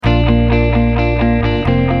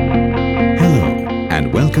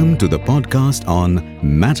to the podcast on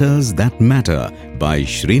Matters That Matter by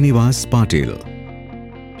Srinivas Patil.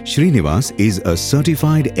 Srinivas is a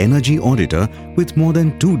certified energy auditor with more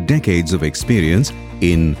than 2 decades of experience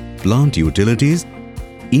in plant utilities,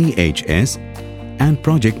 EHS, and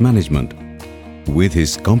project management. With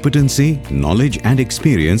his competency, knowledge, and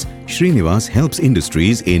experience, Srinivas helps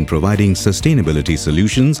industries in providing sustainability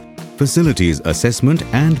solutions, facilities assessment,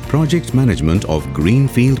 and project management of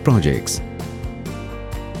greenfield projects.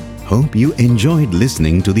 Hope you enjoyed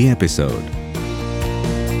listening to the episode.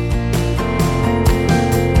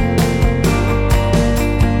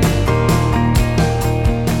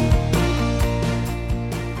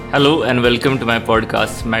 Hello and welcome to my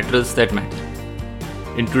podcast Matters That Matter.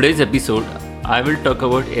 In today's episode, I will talk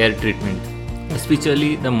about air treatment,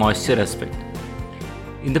 especially the moisture aspect.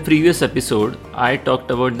 In the previous episode, I talked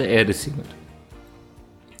about the air receiver.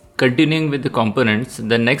 Continuing with the components,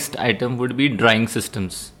 the next item would be drying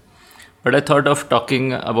systems. But I thought of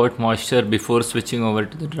talking about moisture before switching over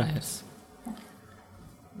to the dryers.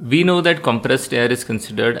 We know that compressed air is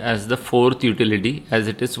considered as the fourth utility as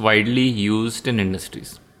it is widely used in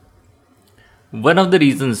industries. One of the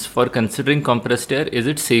reasons for considering compressed air is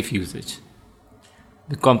its safe usage.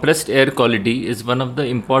 The compressed air quality is one of the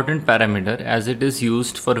important parameters as it is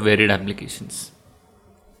used for varied applications.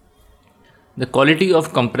 The quality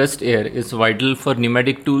of compressed air is vital for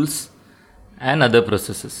pneumatic tools and other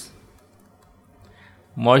processes.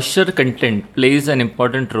 Moisture content plays an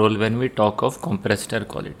important role when we talk of compressed air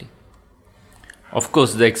quality. Of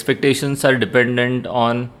course, the expectations are dependent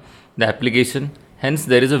on the application, hence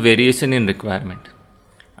there is a variation in requirement.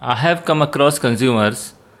 I have come across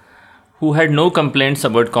consumers who had no complaints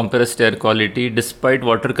about compressed air quality despite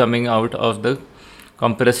water coming out of the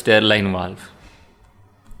compressed air line valve.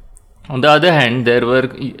 On the other hand, there were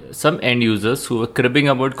some end users who were cribbing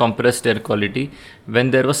about compressed air quality when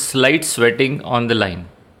there was slight sweating on the line.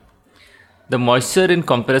 The moisture in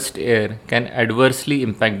compressed air can adversely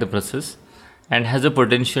impact the process and has a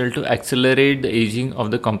potential to accelerate the aging of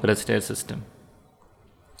the compressed air system.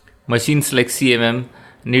 Machines like CMM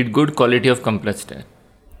need good quality of compressed air.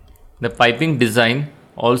 The piping design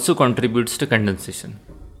also contributes to condensation.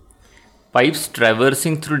 Pipes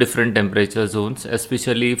traversing through different temperature zones,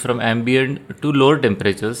 especially from ambient to lower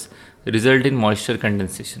temperatures, result in moisture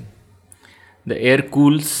condensation. The air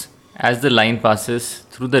cools as the line passes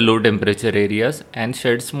through the low temperature areas and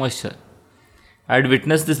sheds moisture. I had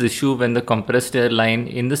witnessed this issue when the compressed air line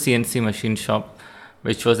in the CNC machine shop,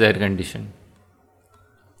 which was air conditioned.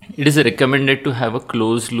 It is recommended to have a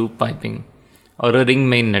closed loop piping or a ring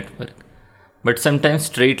main network, but sometimes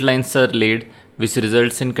straight lines are laid which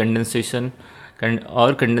results in condensation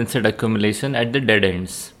or condensate accumulation at the dead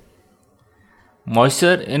ends.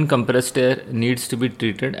 Moisture in compressed air needs to be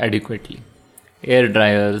treated adequately. Air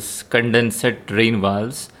dryers, condensate drain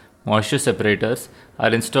valves, moisture separators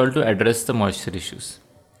are installed to address the moisture issues.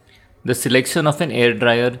 The selection of an air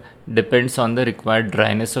dryer depends on the required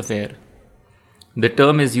dryness of air. The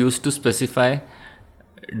term is used to specify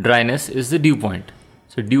dryness is the dew point.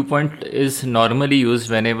 So dew point is normally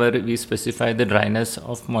used whenever we specify the dryness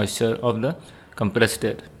of moisture of the compressed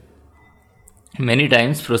air. Many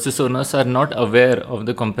times process owners are not aware of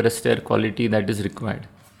the compressed air quality that is required.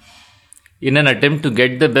 In an attempt to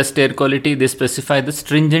get the best air quality, they specify the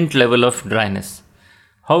stringent level of dryness.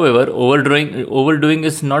 However, overdoing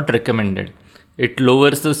is not recommended. It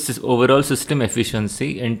lowers the overall system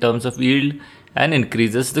efficiency in terms of yield and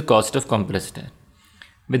increases the cost of compressed air.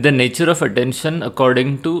 With the nature of attention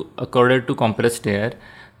accorded to compressed air,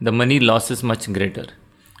 the money loss is much greater.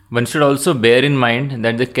 One should also bear in mind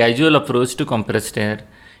that the casual approach to compressed air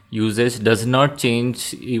usage does not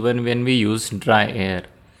change even when we use dry air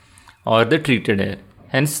or the treated air.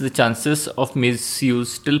 Hence, the chances of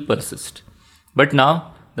misuse still persist. But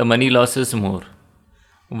now, the money loss is more.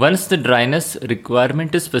 Once the dryness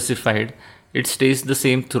requirement is specified, it stays the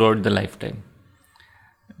same throughout the lifetime.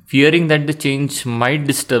 Fearing that the change might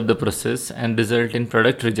disturb the process and result in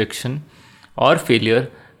product rejection or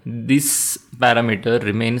failure, this parameter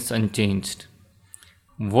remains unchanged.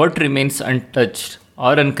 What remains untouched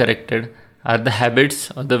or uncorrected are the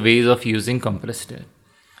habits or the ways of using compressed air.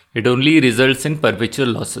 It only results in perpetual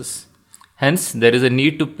losses. Hence, there is a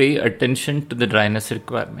need to pay attention to the dryness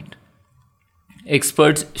requirement.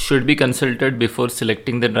 Experts should be consulted before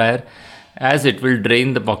selecting the dryer as it will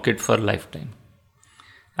drain the pocket for a lifetime.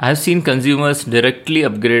 I have seen consumers directly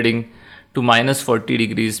upgrading to minus 40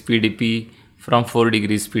 degrees PDP from 4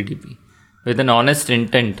 degrees PDP with an honest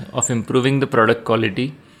intent of improving the product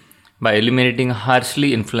quality by eliminating a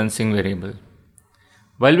harshly influencing variable.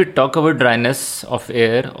 While we talk about dryness of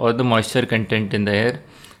air or the moisture content in the air,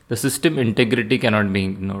 the system integrity cannot be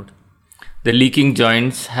ignored. The leaking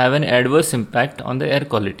joints have an adverse impact on the air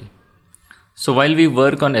quality. So while we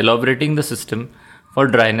work on elaborating the system for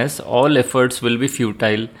dryness, all efforts will be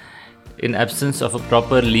futile in absence of a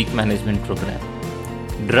proper leak management program.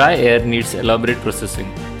 Dry air needs elaborate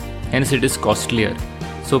processing, hence it is costlier.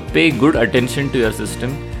 So pay good attention to your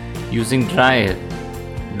system using dry air.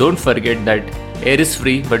 Don't forget that air is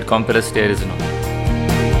free but compressed air is not.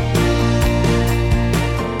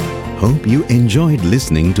 Hope you enjoyed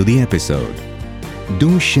listening to the episode.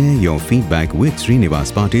 Do share your feedback with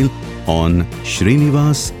Srinivas Patil on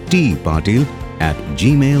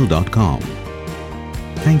srinivastpatil@gmail.com.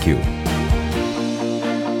 Thank you.